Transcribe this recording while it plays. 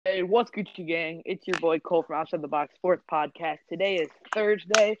Hey, what's Gucci Gang? It's your boy Cole from Outside the Box Sports Podcast. Today is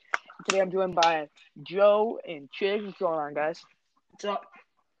Thursday. Today I'm joined by Joe and Chig. What's going on, guys? What's up?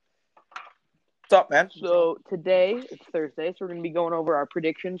 What's up, man? So today it's Thursday, so we're going to be going over our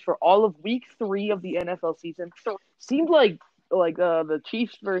predictions for all of Week 3 of the NFL season. Seemed like the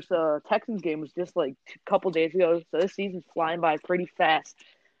Chiefs versus Texans game was just like a couple days ago, so this season's flying by pretty fast.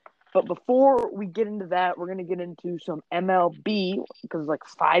 But before we get into that, we're going to get into some MLB because there's like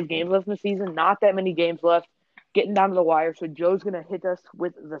 5 games left in the season. Not that many games left. Getting down to the wire. So Joe's going to hit us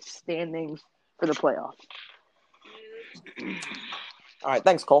with the standings for the playoffs. All right,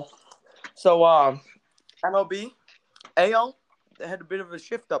 thanks, Cole. So, MLB, AL, they had a bit of a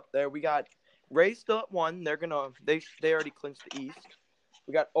shift up there. We got Rays still at 1. They already clinched the East.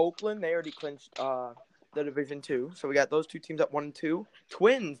 We got Oakland. They already clinched the Division 2. So we got those two teams at 1 and 2.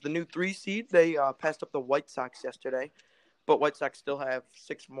 Twins, the new 3 seed, they passed up the White Sox yesterday. But White Sox still have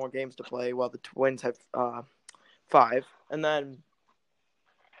 6 more games to play while the Twins have 5. And then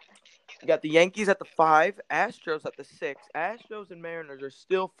we got the Yankees at the 5, Astros at the 6. Astros and Mariners are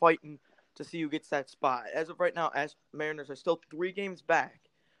still fighting to see who gets that spot. As of right now, Mariners are still 3 games back.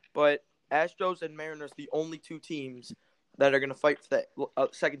 But Astros and Mariners are the only 2 teams that are going to fight for that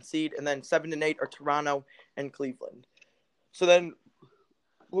second seed. And then 7 and 8 are Toronto and Cleveland. So then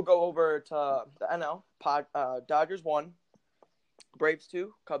we'll go over to the NL. Dodgers 1, Braves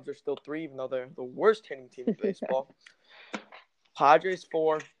 2, Cubs are still 3, even though they're the worst hitting team in baseball. Padres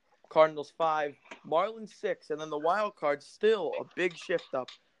 4, Cardinals 5, Marlins 6, and then the wild card still a big shift up.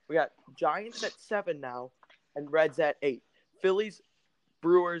 We got Giants at 7 now, and Reds at 8. Phillies,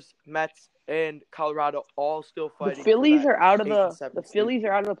 Brewers, Mets, and Colorado all still fighting. The Phillies are out of the Phillies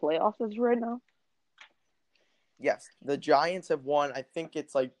are out of the playoffs as of right now. Yes, the Giants have won. I think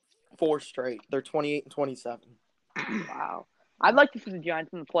it's like 4 straight. They're 28 and 27. Wow. I'd like to see the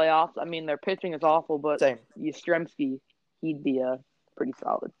Giants in the playoffs. I mean, their pitching is awful, but Same. Yastrzemski, he'd be pretty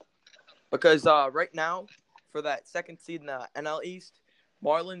solid. Because right now, for that second seed in the NL East,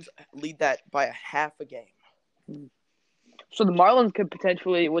 Marlins lead that by a half a game. So the Marlins could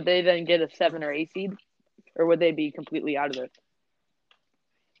potentially, would they then get a 7 or 8 seed? Or would they be completely out of it?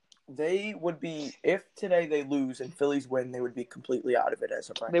 They would be, if today they lose and Phillies win, they would be completely out of it as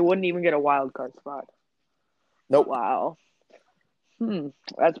of right now. They wouldn't even get a wild card spot. Nope. Wow.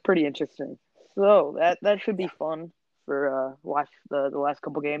 That's pretty interesting. So that should be fun for watch the last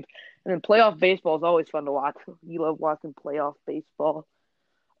couple games. And then playoff baseball is always fun to watch. You love watching playoff baseball.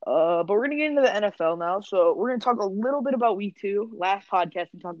 But we're going to get into the NFL now. So we're going to talk a little bit about Week 2. Last podcast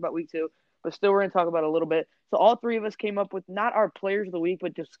we talked about Week 2, but still we're going to talk about a little bit. So all 3 of us came up with not our players of the week,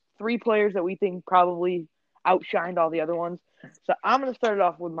 but just 3 players that we think probably outshined all the other ones. So I'm going to start it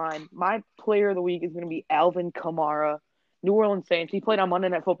off with mine. My player of the week is going to be Alvin Kamara, New Orleans Saints. He played on Monday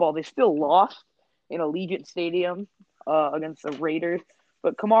Night Football. They still lost in Allegiant Stadium against the Raiders.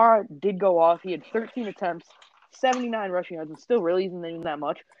 But Kamara did go off. He had 13 attempts, 79 rushing yards, and still really isn't even that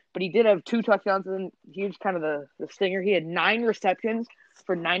much. But he did have 2 touchdowns, and here's kind of the stinger. He had 9 receptions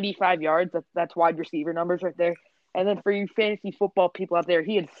for 95 yards. That's wide receiver numbers right there. And then for you fantasy football people out there,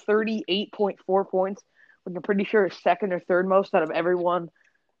 he had 38.4 points, which I'm pretty sure is second or third most out of everyone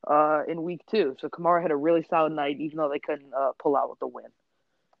in Week 2. So Kamara had a really solid night, even though they couldn't pull out with the win.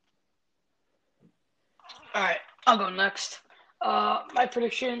 All right, I'll go next. My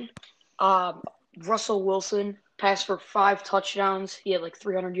prediction, Russell Wilson passed for 5 touchdowns. He had like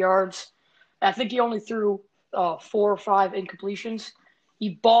 300 yards. I think he only threw 4 or 5 incompletions. He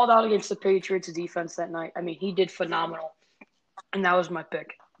balled out against the Patriots' defense that night. I mean, he did phenomenal. And that was my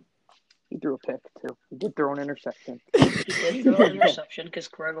pick. He threw a pick, too. He did throw an interception. He did throw an interception because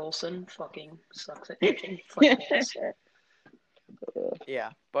Greg Olsen fucking sucks at catching footballs.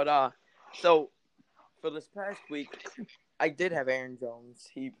 Yeah, but so for this past week, I did have Aaron Jones.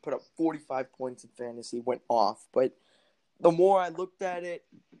 He put up 45 points in fantasy, went off. But the more I looked at it,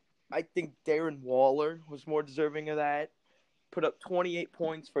 I think Darren Waller was more deserving of that. Put up 28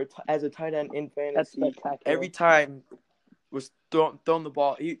 points as a tight end in fantasy. That's spectacular. Every time was throwing the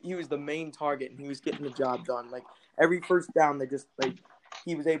ball. He was the main target, and he was getting the job done. Like, every first down,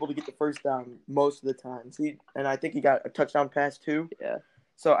 he was able to get the first down most of the time. And I think he got a touchdown pass, too. Yeah.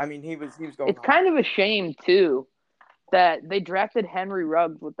 So, I mean, he was going It's kind of a shame, too, that they drafted Henry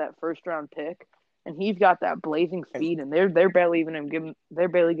Ruggs with that first-round pick, and he's got that blazing speed, and they're barely giving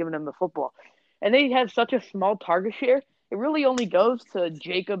him the football. And they have such a small target share. It really only goes to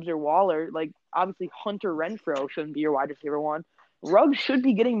Jacobs or Waller. Like, obviously, Hunter Renfrow shouldn't be your wide receiver 1. Ruggs should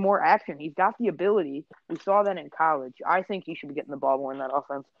be getting more action. He's got the ability. We saw that in college. I think he should be getting the ball more in that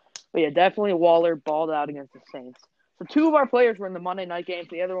offense. But, yeah, definitely Waller balled out against the Saints. So 2 of our players were in the Monday night game.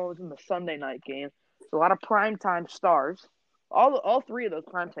 The other one was in the Sunday night game. So a lot of primetime stars. All 3 of those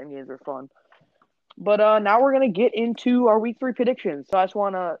primetime games are fun. But now we're going to get into our Week 3 predictions. So I just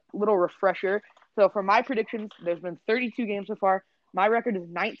want a little refresher. So for my predictions, there's been 32 games so far. My record is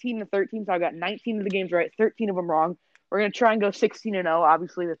 19-13, so I got 19 of the games right, 13 of them wrong. We're going to try and go 16-0.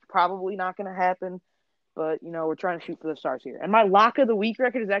 Obviously, that's probably not going to happen. But, we're trying to shoot for the stars here. And my lock of the week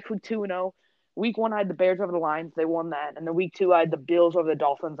record is actually 2-0. Week 1, I had the Bears over the Lions. They won that. And then week 2, I had the Bills over the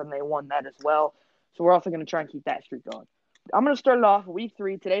Dolphins, and they won that as well. So we're also going to try and keep that streak going. I'm going to start it off week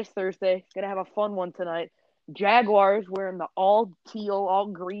 3. Today's Thursday. Going to have a fun one tonight. Jaguars wearing the all teal, all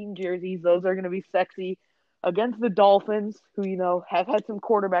green jerseys. Those are going to be sexy. Against the Dolphins, who, have had some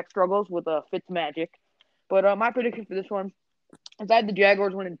quarterback struggles with Fitzmagic. But my prediction for this one is I had the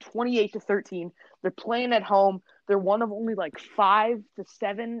Jaguars winning 28-13. They're playing at home. They're one of only like 5 to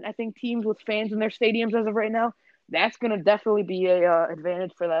 7, I think, teams with fans in their stadiums as of right now. That's going to definitely be a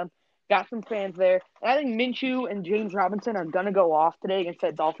advantage for them. Got some fans there. And I think Minshew and James Robinson are going to go off today against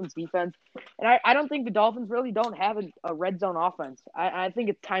that Dolphins defense. And I don't think the Dolphins really don't have a red zone offense. I think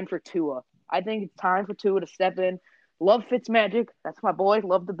it's time for Tua. I think it's time for Tua to step in. Love Fitzmagic. That's my boy.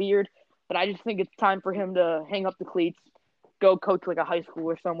 Love the beard. But I just think it's time for him to hang up the cleats, go coach like a high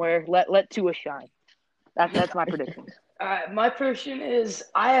school or somewhere. Let Tua shine. That's my prediction. All right, my prediction is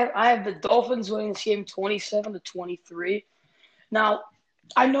I have the Dolphins winning this game 27-23. Now,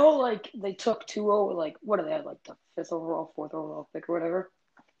 I know they took Tua what do they have, the 5th overall, 4th overall pick or whatever.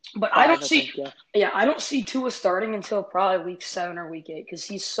 But I don't see I don't see Tua starting until probably week 7 or week 8 because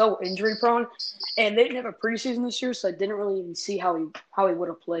he's so injury prone, and they didn't have a preseason this year, so I didn't really even see how he would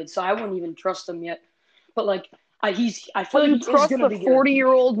have played. So I wouldn't even trust him yet. But I feel like you trust the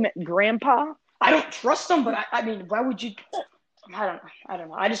 40-year-old grandpa? I don't trust him, but I mean, why would you? I don't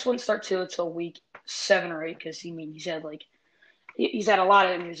know. I just wouldn't start Tua until week 7 or 8 because he's had a lot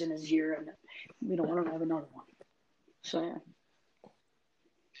of injuries in his year, and we don't want to have another one. So yeah.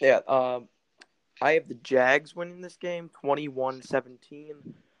 Yeah, I have the Jags winning this game 21-17.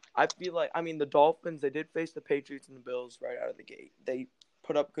 I feel like, the Dolphins, they did face the Patriots and the Bills right out of the gate. They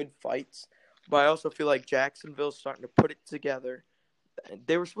put up good fights, but I also feel like Jacksonville's starting to put it together.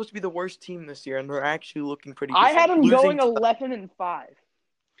 They were supposed to be the worst team this year, and they're actually looking pretty decent. I had them going 11-5.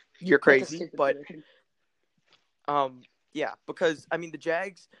 You're crazy, but yeah, because the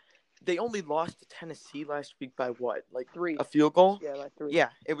Jags, they only lost to Tennessee last week by what? 3. A field goal? Yeah, 3. Yeah,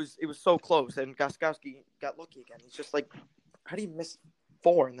 it was so close, and Gostkowski got lucky again. He's just how do you miss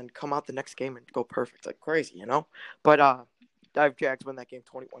 4 and then come out the next game and go perfect? Crazy, But I have Jags win that game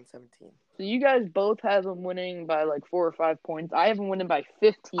 21-17. So you guys both have them winning by 4 or 5 points. I have them winning by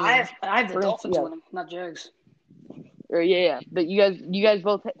 15. I have the Dolphins winning, not Jags. Yeah. But you guys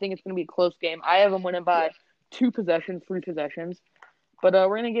both think it's going to be a close game. I have them winning by 2 possessions, 3 possessions. But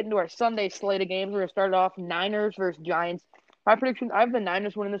we're going to get into our Sunday slate of games. We're going to start off Niners versus Giants. My prediction, I have the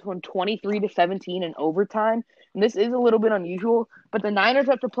Niners winning this one 23-17 in overtime. And this is a little bit unusual, but the Niners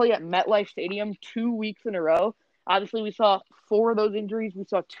have to play at MetLife Stadium 2 weeks in a row. Obviously, we saw 4 of those injuries. We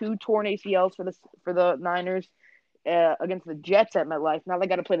saw 2 torn ACLs for the Niners against the Jets at MetLife. Now they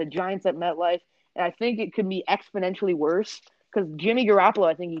got to play the Giants at MetLife. And I think it could be exponentially worse because Jimmy Garoppolo,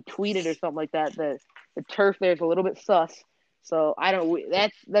 I think he tweeted or something like that, the turf there is a little bit sus. So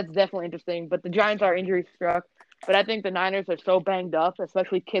that's definitely interesting. But the Giants are injury struck. But I think the Niners are so banged up,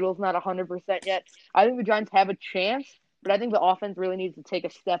 especially Kittle's not 100% yet. I think the Giants have a chance, but I think the offense really needs to take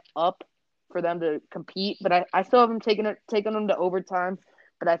a step up for them to compete. But I still have them taking them to overtime.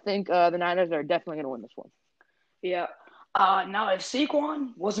 But I think the Niners are definitely going to win this one. Yeah. Now, if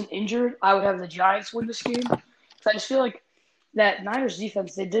Saquon wasn't injured, I would have the Giants win this game. So I just feel like that Niners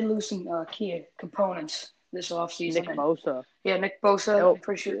defense, they did lose some key components this offseason. Nick Bosa. Yeah, Nick Bosa. Nope. I'm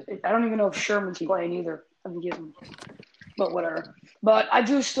pretty sure. I don't even know if Sherman's playing either. I haven't given, but whatever. But I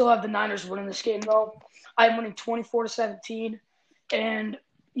do still have the Niners winning this game, though. I'm winning 24-17, and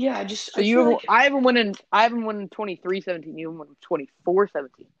yeah, I have them winning 23-17. You have them winning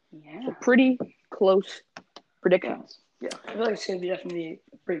 24-17. Yeah, so pretty close predictions. Yeah, I feel like it's gonna be definitely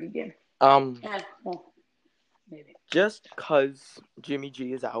a pretty good game. Maybe just because Jimmy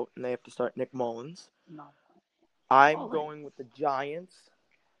G is out and they have to start Nick Mullins. No. I'm going with the Giants.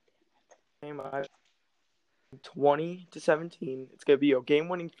 20-17. It's going to be a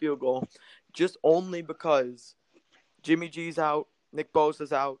game-winning field goal just only because Jimmy G's out, Nick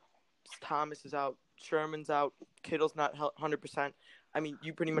Bosa's out, Thomas is out, Sherman's out, Kittle's not 100%.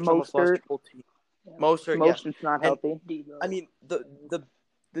 You pretty much almost lost your whole team. Yeah. Mostert's not healthy.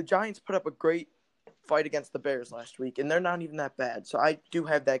 The Giants put up a great fight against the Bears last week, and they're not even that bad. So I do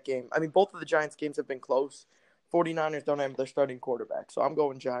have that game. Both of the Giants games have been close. 49ers don't have their starting quarterback. So I'm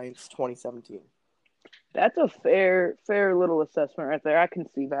going Giants 2017. That's a fair little assessment right there. I can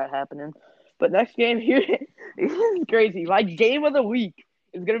see that happening. But next game here, this is crazy. My game of the week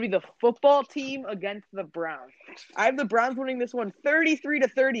is going to be the football team against the Browns. I have the Browns winning this one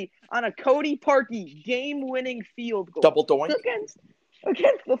 33-30 on a Cody Parkey game-winning field goal. Double doink.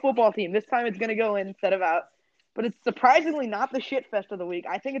 Against the football team. This time it's going to go in instead of out. But it's surprisingly not the shit fest of the week.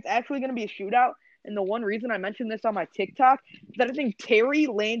 I think it's actually going to be a shootout. And the one reason I mentioned this on my TikTok is that I think Terry,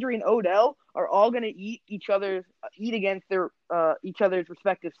 Landry, and Odell are all going to eat against their each other's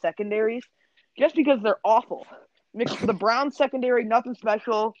respective secondaries, just because they're awful. The Browns secondary, nothing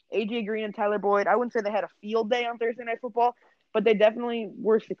special. AJ Green and Tyler Boyd. I wouldn't say they had a field day on Thursday Night Football, but they definitely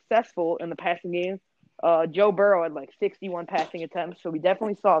were successful in the passing game. Joe Burrow had like 61 passing attempts, so we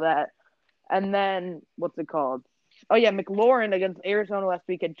definitely saw that. And then what's it called? Oh yeah, McLaurin against Arizona last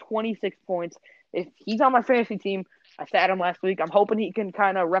week had 26 points. If he's on my fantasy team, I sat him last week. I'm hoping he can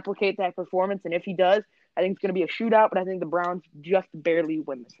kind of replicate that performance, and if he does, I think it's going to be a shootout. But I think the Browns just barely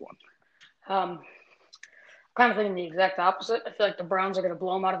win this one. Kind of thinking the exact opposite. I feel like the Browns are going to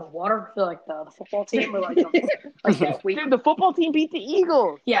blow them out of the water. I feel like the football team are like that week. Dude, the football team beat the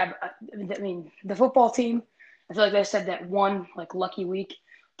Eagles. Yeah, I mean the football team. I feel like they said that one like lucky week.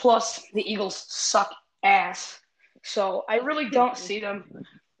 Plus the Eagles suck ass, so I really don't see them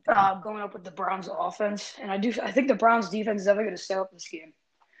going up with the Browns offense. And I think the Browns defense is ever going to step up this game.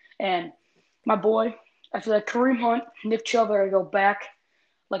 And my boy, I feel like Kareem Hunt, Nick Chubb are going to go back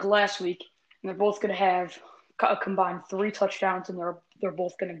like last week, and they're both going to have a combined 3 touchdowns, and they're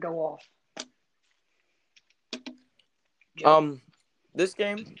both going to go off. This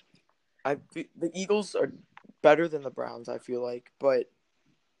game, the Eagles are better than the Browns, I feel like, but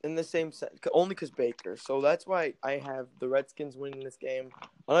in the same sense, only because Baker. So that's why I have the Redskins winning this game.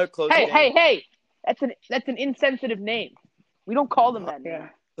 Another close game. Hey! That's an insensitive name. We don't call them that name.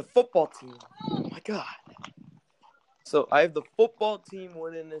 The football team. Oh my god. So I have the football team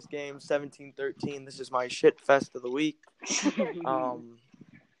winning this game 17-13. This is my shit fest of the week.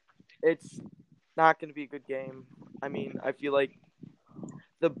 It's not going to be a good game. I mean, I feel like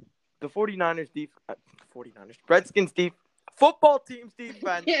the 49ers Redskins football team's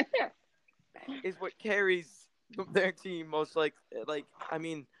defense is what carries their team most like I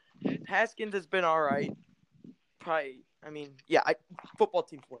mean, Haskins has been all right. Probably, I mean, yeah, football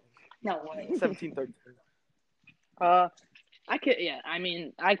team's winning. No way. 17-13.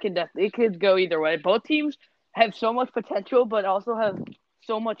 It could go either way. Both teams have so much potential, but also have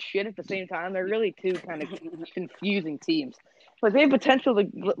so much shit at the same time. They're really two kind of confusing teams. Like, they have potential to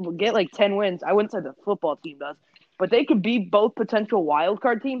get like 10 wins. I wouldn't say the football team does, but they could be both potential wild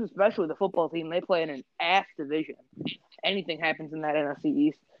card teams, especially the football team. They play in an ass division. Anything happens in that NFC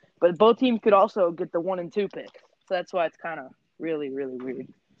East. But both teams could also get the 1 and 2 picks. So that's why it's kind of really, really weird.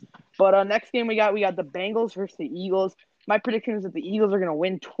 But next game we got the Bengals versus the Eagles. My prediction is that the Eagles are going to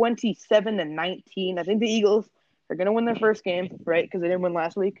win 27-19. I think the Eagles are going to win their first game, right? Because they didn't win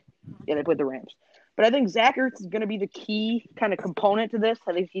last week. Yeah, they played the Rams. But I think Zach Ertz is going to be the key kind of component to this.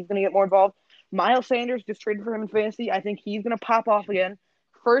 I think he's going to get more involved. Miles Sanders, just traded for him in fantasy. I think he's going to pop off again.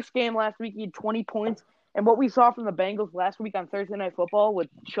 First game last week, he had 20 points. And what we saw from the Bengals last week on Thursday Night Football with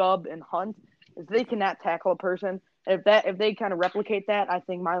Chubb and Hunt is they cannot tackle a person. If they kind of replicate that, I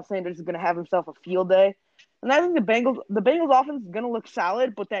think Miles Sanders is going to have himself a field day. And I think the Bengals offense is going to look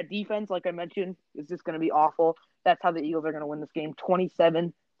solid, but that defense, like I mentioned, is just going to be awful. That's how the Eagles are going to win this game,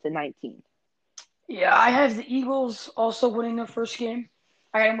 27-19. Yeah, I have the Eagles also winning their first game.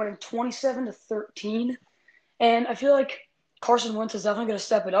 I got them winning 27-13. And I feel like Carson Wentz is definitely going to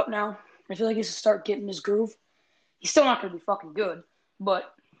step it up now. I feel like he's going to start getting his groove. He's still not going to be fucking good,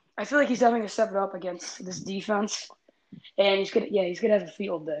 but I feel like he's definitely going to step it up against this defense. And he's going to have a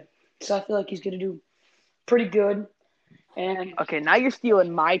field day. So I feel like he's going to do pretty good. And okay, now you're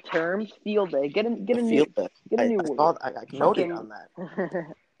stealing my terms. Field day. Get a new word. I noted on that.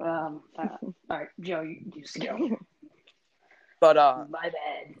 All right, Joe, you just go. But my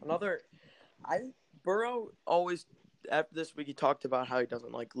bad. Burrow always, after this week, he talked about how he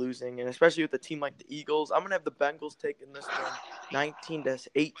doesn't like losing, and especially with a team like the Eagles. I'm gonna have the Bengals taking this one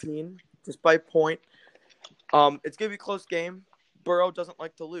 19-18, just by point. It's gonna be a close game. Burrow doesn't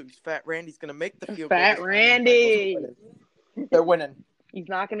like to lose. Fat Randy's gonna make the field goal. Fat Randy. They're winning. He's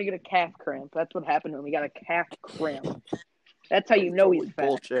not gonna get a calf cramp. That's what happened to him. He got a calf cramp. That's how you know he's fat.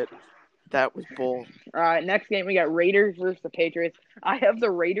 Bullshit. That was bull. All right, next game we got Raiders versus the Patriots. I have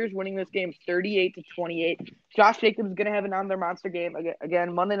the Raiders winning this game 38-28. Josh Jacobs is going to have another monster game.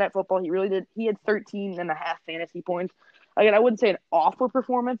 Again, Monday Night Football, he really did. He had 13.5 fantasy points. again, I wouldn't say an awful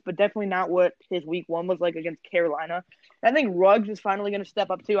performance, but definitely not what his week 1 was like against Carolina. And I think Ruggs is finally going to step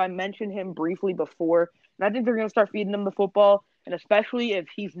up too. I mentioned him briefly before, and I think they're going to start feeding him the football. And especially if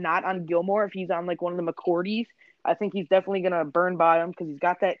he's not on Gilmore, if he's on like one of the McCourties, I think he's definitely going to burn by him because he's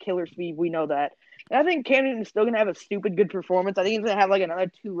got that killer speed. We know that. And I think Cam Newton is still going to have a stupid good performance. I think he's going to have like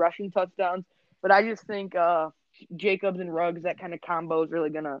another 2 rushing touchdowns. But I just think Jacobs and Ruggs, that kind of combo is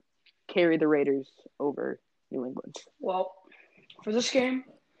really going to carry the Raiders over New England. Well, for this game,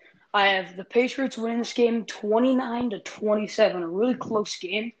 I have the Patriots winning this game 29-27, a really close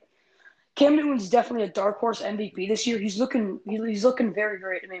game. Cam Newton's definitely a dark horse MVP this year. He's looking very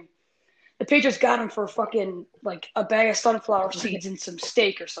great. I mean, the Patriots got him for fucking like a bag of sunflower seeds and some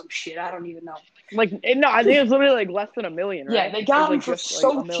steak or some shit. I don't even know. Like no, I think it's literally like less than $1 million. Right? Yeah, they got him for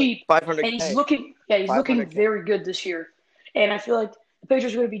so cheap, 500K. and he's looking very good this year. And I feel like the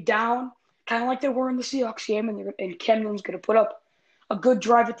Patriots are going to be down, kind of like they were in the Seahawks game, and Cam Newton's going to put up a good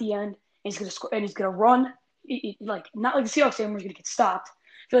drive at the end, and he's going to score, and he's going to run, like not like the Seahawks game where he's going to get stopped.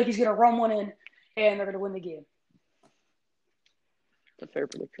 I feel like he's going to run one in, and they're going to win the game. That's a fair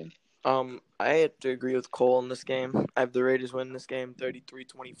prediction. I have to agree with Cole in this game. I have the Raiders winning this game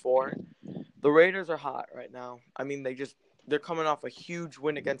 33-24. The Raiders are hot right now. I mean, they're coming off a huge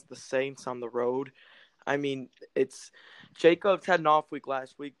win against the Saints on the road. I mean, it's Jacobs had an off week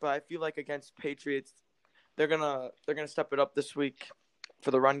last week, but I feel like against Patriots, they're gonna step it up this week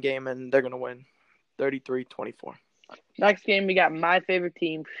for the run game, and they're gonna win 33-24. Next game, we got my favorite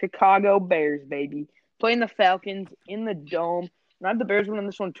team, Chicago Bears, baby, playing the Falcons in the Dome. And I have the Bears winning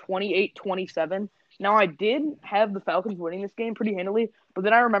this one 28-27. Now, I did have the Falcons winning this game pretty handily, but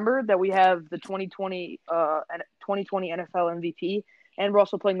then I remember that we have the 2020 NFL MVP, and we're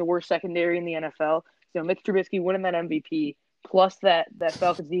also playing the worst secondary in the NFL. So Mitch Trubisky winning that MVP, plus that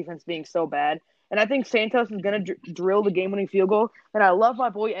Falcons defense being so bad. And I think Santos is going to drill the game-winning field goal. And I love my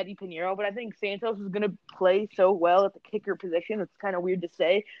boy Eddie Pinheiro, but I think Santos is going to play so well at the kicker position. It's kind of weird to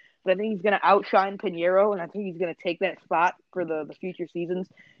say, but I think he's going to outshine Pinheiro, and I think he's going to take that spot for the future seasons.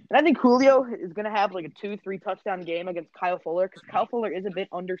 And I think Julio is going to have like a 2-3 touchdown game against Kyle Fuller because Kyle Fuller is a bit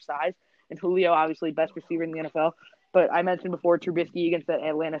undersized, and Julio, obviously, best receiver in the NFL. But I mentioned before Trubisky against that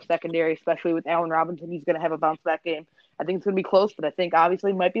Atlanta secondary, especially with Allen Robinson, he's going to have a bounce-back game. I think it's going to be close, but I think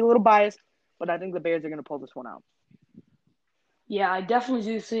obviously might be a little biased, but I think the Bears are going to pull this one out. Yeah, I definitely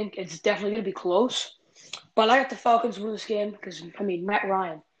do think it's definitely going to be close. But I got the Falcons win this game because, I mean, Matt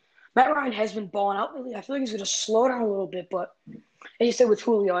Ryan has been balling out lately. I feel like he's going to slow down a little bit, but as you said with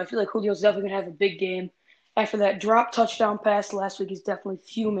Julio, I feel like Julio's definitely going to have a big game. After that drop touchdown pass last week, he's definitely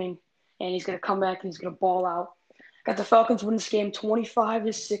fuming, and he's going to come back and he's going to ball out. Got the Falcons win this game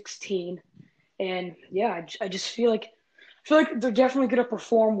 25-16. And, yeah, I just feel like they're definitely going to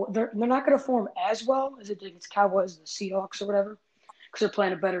perform. They're not going to perform as well as they did against Cowboys and the Seahawks or whatever because they're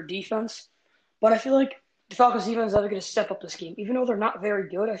playing a better defense. But I feel like the Falcons defense is going to step up this game. Even though they're not very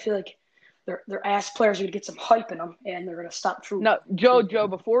good, I feel like their ass players are going to get some hype in them, and they're going to stop True. No, Joe,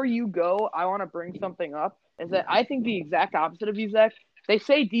 before you go, I want to bring something up. Is that I think the exact opposite of you, Zach. They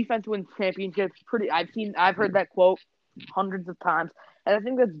say defense wins championships. I've heard that quote hundreds of times, and I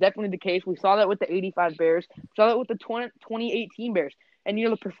think that's definitely the case. We saw that with the '85 Bears. We saw that with the 2018 Bears. And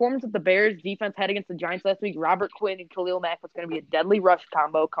the performance that the Bears defense had against the Giants last week, Robert Quinn and Khalil Mack was going to be a deadly rush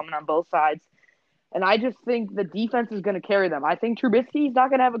combo coming on both sides. And I just think the defense is going to carry them. I think Trubisky's not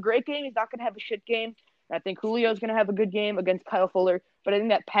going to have a great game. He's not going to have a shit game. And I think Julio's going to have a good game against Kyle Fuller. But I think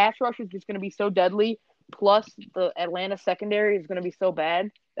that pass rush is just going to be so deadly. Plus, the Atlanta secondary is going to be so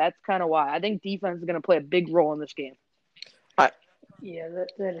bad. That's kind of why. I think defense is going to play a big role in this game. That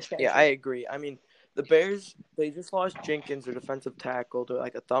is fair. Yeah, I agree. I mean, the Bears, they just lost Jenkins, their defensive tackle, to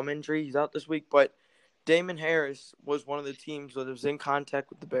like a thumb injury. He's out this week. But Damon Harris was one of the teams that was in contact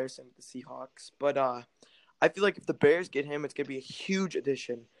with the Bears and with the Seahawks. But I feel like if the Bears get him, it's going to be a huge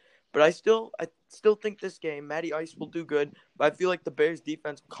addition. But I still think this game, Matty Ice will do good. But I feel like the Bears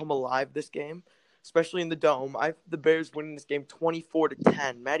defense will come alive this game, especially in the Dome. I have the Bears winning this game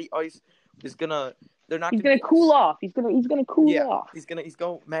 24-10. Matty Ice is gonna. They're not. He's gonna cool off. He's gonna cool off. He's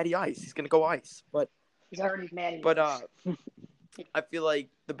go Matty Ice. He's gonna go ice. But he's already Matty. But I feel like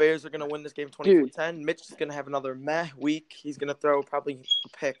the Bears are gonna win this game 24-10. Mitch is gonna have another meh week. He's gonna throw probably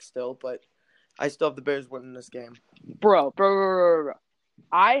a pick still, but I still have the Bears winning this game. Bro.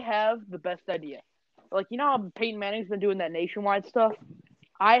 I have the best idea. Like, you know how Peyton Manning's been doing that nationwide stuff?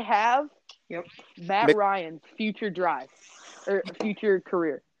 I have Matt Ryan's future drive or future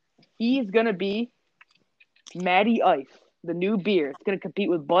career. He's going to be Matty Ice, the new beer. It's going to compete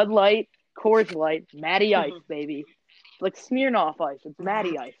with Bud Light, Coors Light, Matty Ice, baby. Like Smirnoff Ice. It's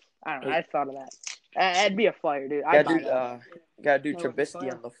Matty Ice. I don't know. I thought of that. That'd be a fire, dude. I'd Gotta buy do that. gotta do That would be Trubisky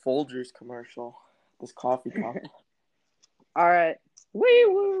fire. on the Folgers commercial. This coffee cup. All right. Wee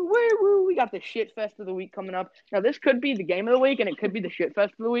woo, wee woo. We got the shit fest of the week coming up. Now, this could be the game of the week, and it could be the shit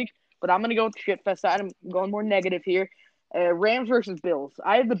fest of the week, but I'm going to go with the shit fest side. I'm going more negative here. Rams versus Bills.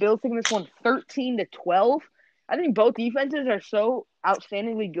 I have the Bills taking this one 13-12. I think both defenses are so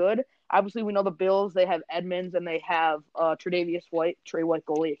outstandingly good. Obviously, we know the Bills, they have Edmonds, and they have Tre'Davious White, Trey White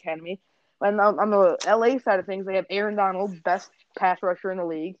Goalie Academy. And on the LA side of things, they have Aaron Donald, best pass rusher in the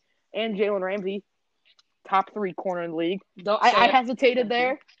league, and Jalen Ramsey, top 3 corner in the league. I hesitated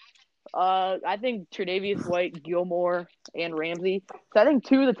there. I think Tre'Davious White, Gilmore, and Ramsey. So I think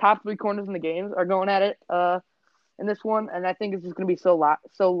 2 of the top 3 corners in the games are going at it in this one, and I think it's just going to be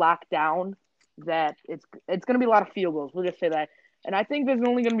so locked down that it's going to be a lot of field goals. We'll just say that. And I think there's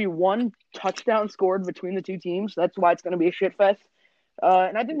only going to be 1 touchdown scored between the 2 teams. That's why it's going to be a shit fest.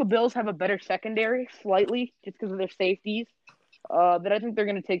 And I think the Bills have a better secondary, slightly, just because of their safeties. That I think they're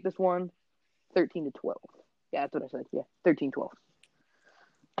going to take this one 13-12. Yeah, that's what I said. Yeah, 13-12.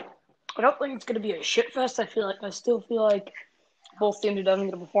 I don't think it's going to be a shit fest. I still feel like both teams are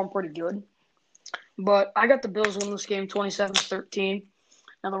definitely going to perform pretty good. But I got the Bills winning this game 27-13.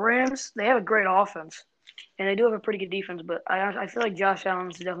 Now, the Rams, they have a great offense, and they do have a pretty good defense, but I feel like Josh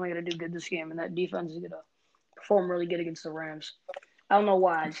Allen's definitely going to do good this game, and that defense is going to perform really good against the Rams. I don't know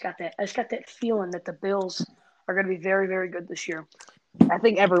why. I just got that feeling that the Bills are going to be very, very good this year. I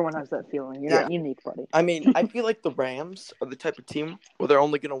think everyone has that feeling. You're not unique, buddy. I mean, I feel like the Rams are the type of team where they're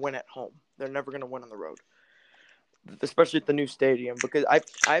only going to win at home. They're never going to win on the road, especially at the new stadium, because I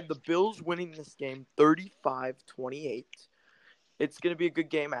have the Bills winning this game 35-28. It's going to be a good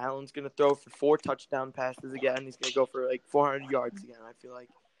game. Allen's going to throw for 4 touchdown passes again. He's going to go for like 400 yards again, I feel like.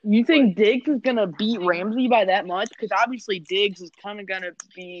 You think Diggs is going to beat Ramsey by that much? Because obviously Diggs is kind of going to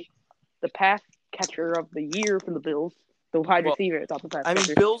be the pass catcher of the year for the Bills. The wide receiver. It's not the pass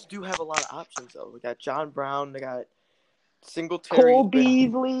catcher. Bills do have a lot of options, though. We got John Brown. They got Singletary. Cole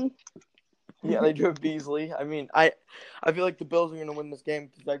Beasley. Yeah, they do have Beasley. I mean, I feel like the Bills are going to win this game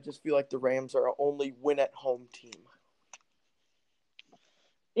because I just feel like the Rams are our only win-at-home team.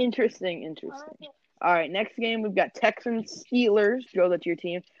 Interesting. All right, next game we've got Texans Steelers. Joe, that's your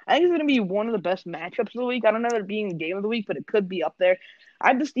team. I think it's going to be one of the best matchups of the week. I don't know if it being the game of the week, but it could be up there. I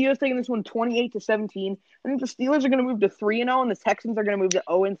have the Steelers taking this one 28-17. I think the Steelers are going to move to 3-0, and the Texans are going to move to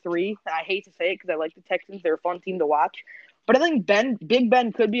 0-3. I hate to say it because I like the Texans; they're a fun team to watch. But I think Big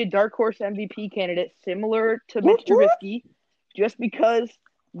Ben could be a dark horse MVP candidate, similar to Mitch Trubisky, just because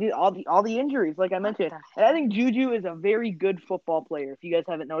all the injuries, like I mentioned. And I think Juju is a very good football player. If you guys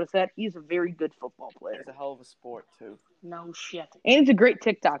haven't noticed that, he's a very good football player. It's a hell of a sport, too. No shit. And he's a great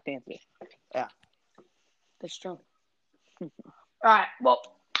TikTok dancer. Yeah. That's true. All right. Well,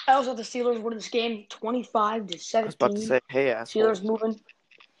 I also have the Steelers winning this game 25-17. I was about to say, hey, asshole. Steelers moving.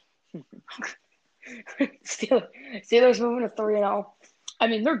 Steelers moving to 3-0. I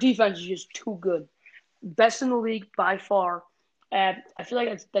mean, their defense is just too good. Best in the league by far. And I feel like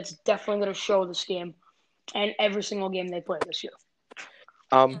that's definitely going to show this game and every single game they play this year.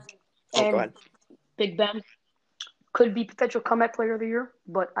 Go ahead. Big Ben could be potential comeback player of the year,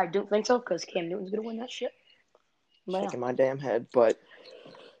 but I don't think so because Cam Newton's going to win that shit. Shaking my damn head, but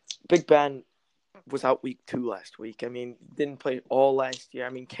Big Ben was out week 2 last week. I mean, didn't play all last year. I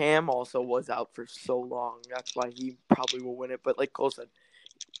mean, Cam also was out for so long. That's why he probably will win it. But like Cole said,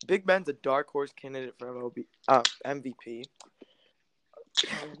 Big Ben's a dark horse candidate for MVP.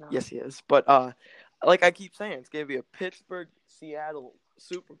 Yes, he is. But like I keep saying, it's going to be a Pittsburgh-Seattle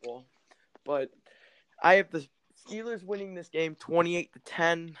Super Bowl. But I have the Steelers winning this game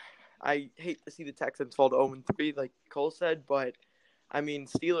 28-10. I hate to see the Texans fall to 0-3, like Cole said, but I mean,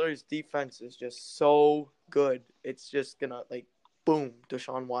 Steelers' defense is just so good. It's just gonna boom,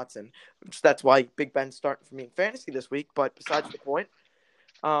 Deshaun Watson. That's why Big Ben's starting for me in fantasy this week. But besides the point,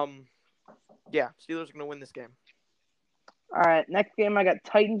 yeah, Steelers are gonna win this game. All right, next game I got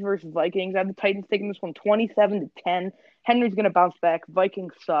Titans versus Vikings. I have the Titans taking this one 27-10. Henry's gonna bounce back.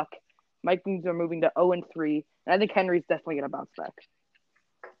 Vikings suck. Vikings are moving to 0-3, and I think Henry's definitely gonna bounce back.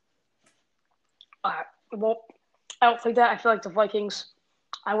 Well, I don't think that. I feel like the Vikings,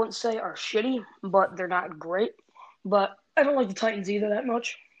 I wouldn't say are shitty, but they're not great. But I don't like the Titans either that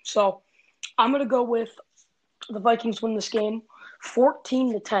much. So I'm going to go with the Vikings win this game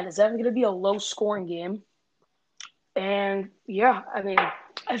 14-10. Is that going to be a low-scoring game? And, yeah, I mean,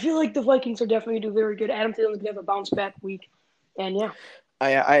 I feel like the Vikings are definitely going to do very good. Adam Thielen's going to have a bounce-back week. And, yeah.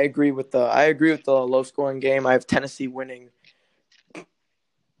 I agree with the low-scoring game. I have Tennessee winning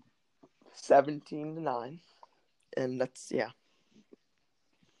 17-9, and that's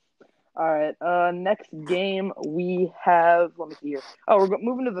All right. Next game we have. Let me see here. Oh, we're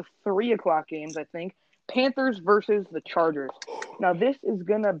moving to the 3 o'clock games. I think Panthers versus the Chargers. Now this is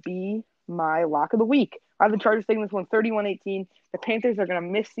gonna be my lock of the week. I have the Chargers taking this one 31-18. The Panthers are gonna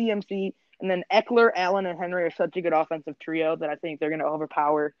miss CMC, and then Eckler, Allen, and Henry are such a good offensive trio that I think they're gonna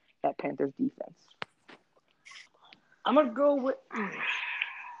overpower that Panthers defense. I'm gonna go with.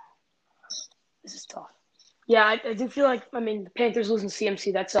 This is tough. Yeah, I do feel like the Panthers losing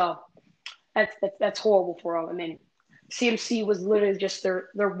CMC. That's horrible for them. I mean, CMC was literally just their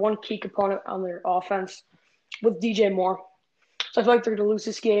one key component on their offense with DJ Moore. So I feel like they're gonna lose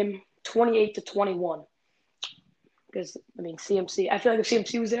this game 28-21. Because CMC. I feel like if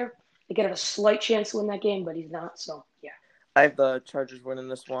CMC was there, they could have a slight chance to win that game, but he's not. So yeah. I have the Chargers winning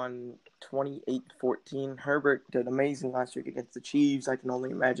this one 28-14. Herbert did amazing last week against the Chiefs. I can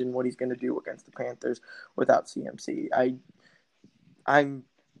only imagine what he's going to do against the Panthers without CMC. I'm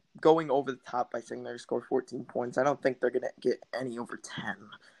going over the top by saying they're going to score 14 points. I don't think they're going to get any over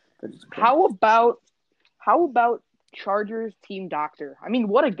 10. How about Chargers team doctor? I mean,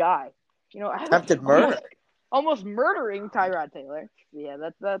 what a guy. Attempted murder. Almost murdering Tyrod Taylor. Yeah,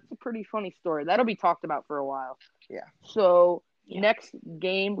 that's a pretty funny story. That'll be talked about for a while. Yeah. So, next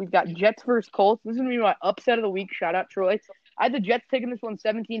game, we've got Jets versus Colts. This is going to be my upset of the week. Shout out, Troy. I had the Jets taking this one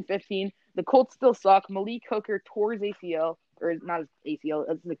 17-15. The Colts still suck. Malik Hooker tore his ACL. Or not his ACL.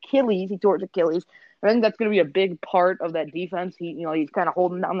 It's his Achilles. He tore his Achilles. I think that's going to be a big part of that defense. He's kind of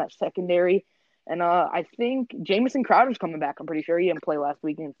holding down that secondary. And I think Jamison Crowder's coming back. I'm pretty sure he didn't play last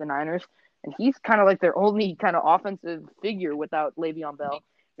week against the Niners. And he's kind of like their only kind of offensive figure without Le'Veon Bell.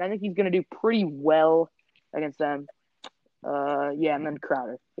 And I think he's going to do pretty well against them. And then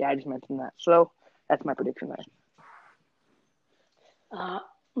Crowder. Yeah, I just mentioned that. So that's my prediction there.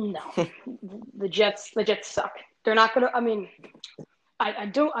 No. The Jets suck. They're not going to – I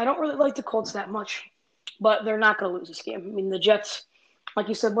don't really like the Colts that much, but they're not going to lose this game. The Jets, like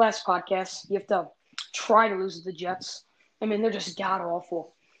you said last podcast, you have to try to lose the Jets. They're just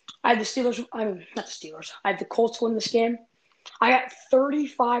god-awful. I have the Steelers. Not the Steelers. I have the Colts win this game. I got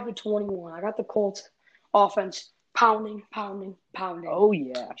 35-21. I got the Colts offense pounding. Oh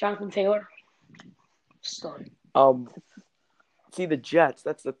yeah, Jonathan Taylor, stud. See the Jets.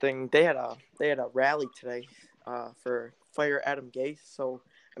 That's the thing. They had a rally today, for fire Adam Gase. So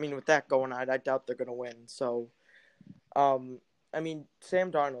with that going on, I doubt they're gonna win. So, Sam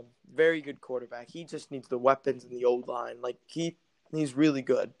Darnold, very good quarterback. He just needs the weapons and the old line. He's really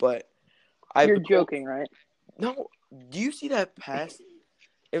good, but you're joking, right? No, do you see that pass?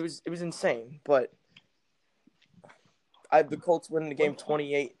 It was insane, but I have the Colts winning the game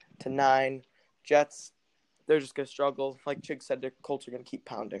 28-9. Jets, they're just gonna struggle. Like Chig said, the Colts are gonna keep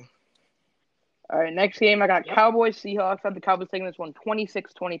pounding. All right, next game I got Cowboys Seahawks. I have the Cowboys taking this one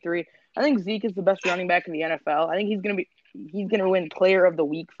 26-23. I think Zeke is the best running back in the NFL. I think he's gonna win Player of the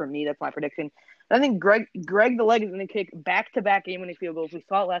Week for me. That's my prediction. I think Greg the Leg is going to kick back-to-back game-winning field goals. We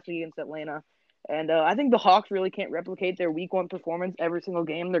saw it last week against Atlanta. And I think the Hawks really can't replicate their Week 1 performance every single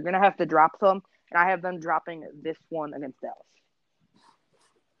game. They're going to have to drop some, and I have them dropping this one against Dallas.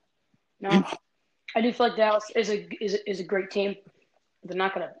 No, I do feel like Dallas is a great team. They're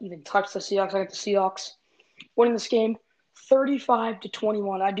not going to even touch the Seahawks. I got the Seahawks winning this game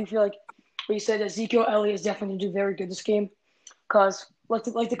 35-21. I do feel like what you said, Ezekiel Elliott is definitely going to do very good this game because, like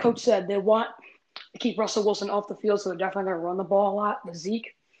the coach said, they want to keep Russell Wilson off the field, so they're definitely going to run the ball a lot. With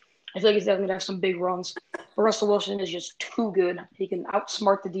Zeke, I feel like he's definitely going to have some big runs. But Russell Wilson is just too good. He can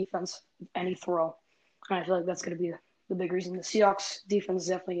outsmart the defense with any throw. And I feel like that's going to be the big reason. The Seahawks defense is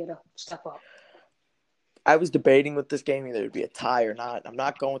definitely going to step up. I was debating with this game either it would be a tie or not. I'm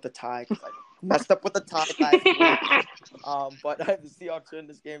not going with the tie because I messed up with the tie last week. But I have the Seahawks in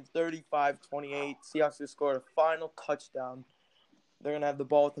this game 35-28. Seahawks just scored a final touchdown. They're going to have the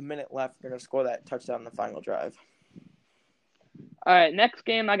ball with a minute left. They're going to score that touchdown in the final drive. All right, next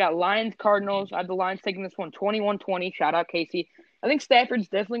game, I got Lions-Cardinals. I have the Lions taking this one 21-20. Shout out, Casey. I think Stafford's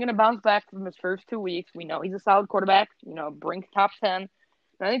definitely going to bounce back from his first 2 weeks. We know he's a solid quarterback. Brink top 10. And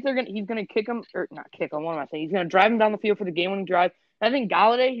I think he's going to kick him – or not kick him, what am I saying? He's going to drive him down the field for the game-winning drive. And I think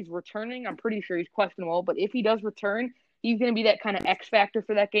Golladay, he's returning. I'm pretty sure he's questionable. But if he does return, he's going to be that kind of X factor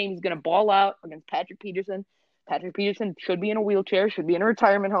for that game. He's going to ball out against Patrick Peterson. Patrick Peterson should be in a wheelchair, should be in a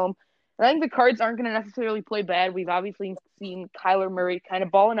retirement home. And I think the Cards aren't going to necessarily play bad. We've obviously seen Kyler Murray kind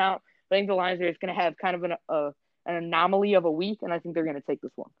of balling out. But I think the Lions are just going to have kind of an anomaly of a week, and I think they're going to take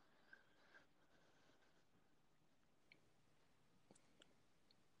this one.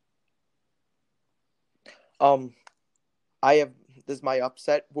 This is my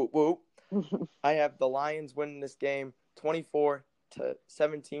upset. Whoop, whoop. I have the Lions winning this game 24-17. to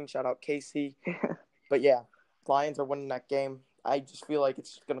 17. Shout out Casey. But yeah, Lions are winning that game. I just feel like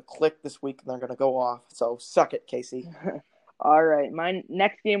it's going to click this week and they're going to go off. So suck it, Casey. All right, my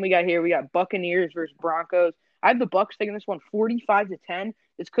next game we got Buccaneers versus Broncos. I have the Bucs taking this one 45-10.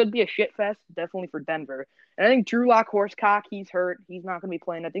 This could be a shit fest, definitely for Denver. And I think Drew Lock Horsecock, he's hurt. He's not going to be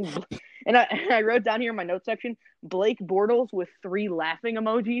playing. I think, and I wrote down here in my notes section, Blake Bortles with 3 laughing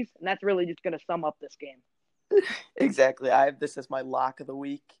emojis, and that's really just going to sum up this game. Exactly. I have this as my lock of the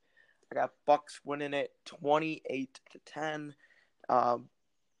week. I got Bucs winning it 28-10.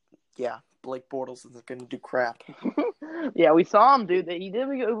 Yeah, Blake Bortles isn't going to do crap. Yeah, we saw him, dude. He did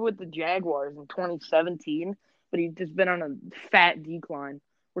go with the Jaguars in 2017, but he's just been on a fat decline.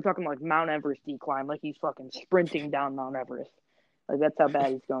 We're talking like Mount Everest decline, like he's fucking sprinting down Mount Everest. Like that's how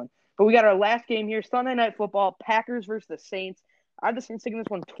bad he's going. But we got our last game here, Sunday Night Football, Packers versus the Saints. I have the Saints taking this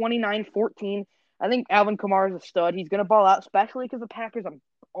one 29-14. I think Alvin Kamara is a stud. He's going to ball out, especially because the Packers, I'm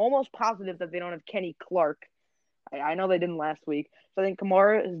almost positive that they don't have Kenny Clark. I know they didn't last week. So I think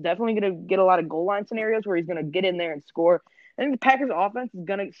Kamara is definitely going to get a lot of goal line scenarios where he's going to get in there and score. I think the Packers offense is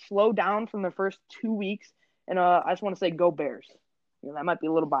going to slow down from the first 2 weeks. And I just want to say go Bears. That might be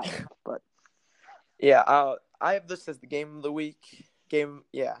a little biased, but. Yeah, I have this as the game of the week.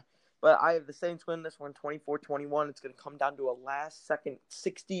 But I have the Saints win this one 24-21. It's going to come down to a last-second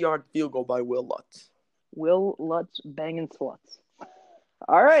 60-yard field goal by Will Lutz. Will Lutz banging sluts.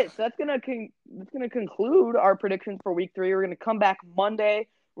 All right, so that's gonna conclude our predictions for Week 3. We're gonna come back Monday.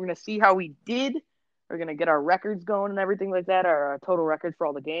 We're gonna see how we did. We're gonna get our records going and everything like that. Our total records for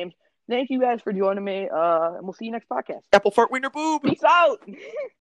all the games. Thank you guys for joining me. And we'll see you next podcast. Apple fart wiener boob. Peace out.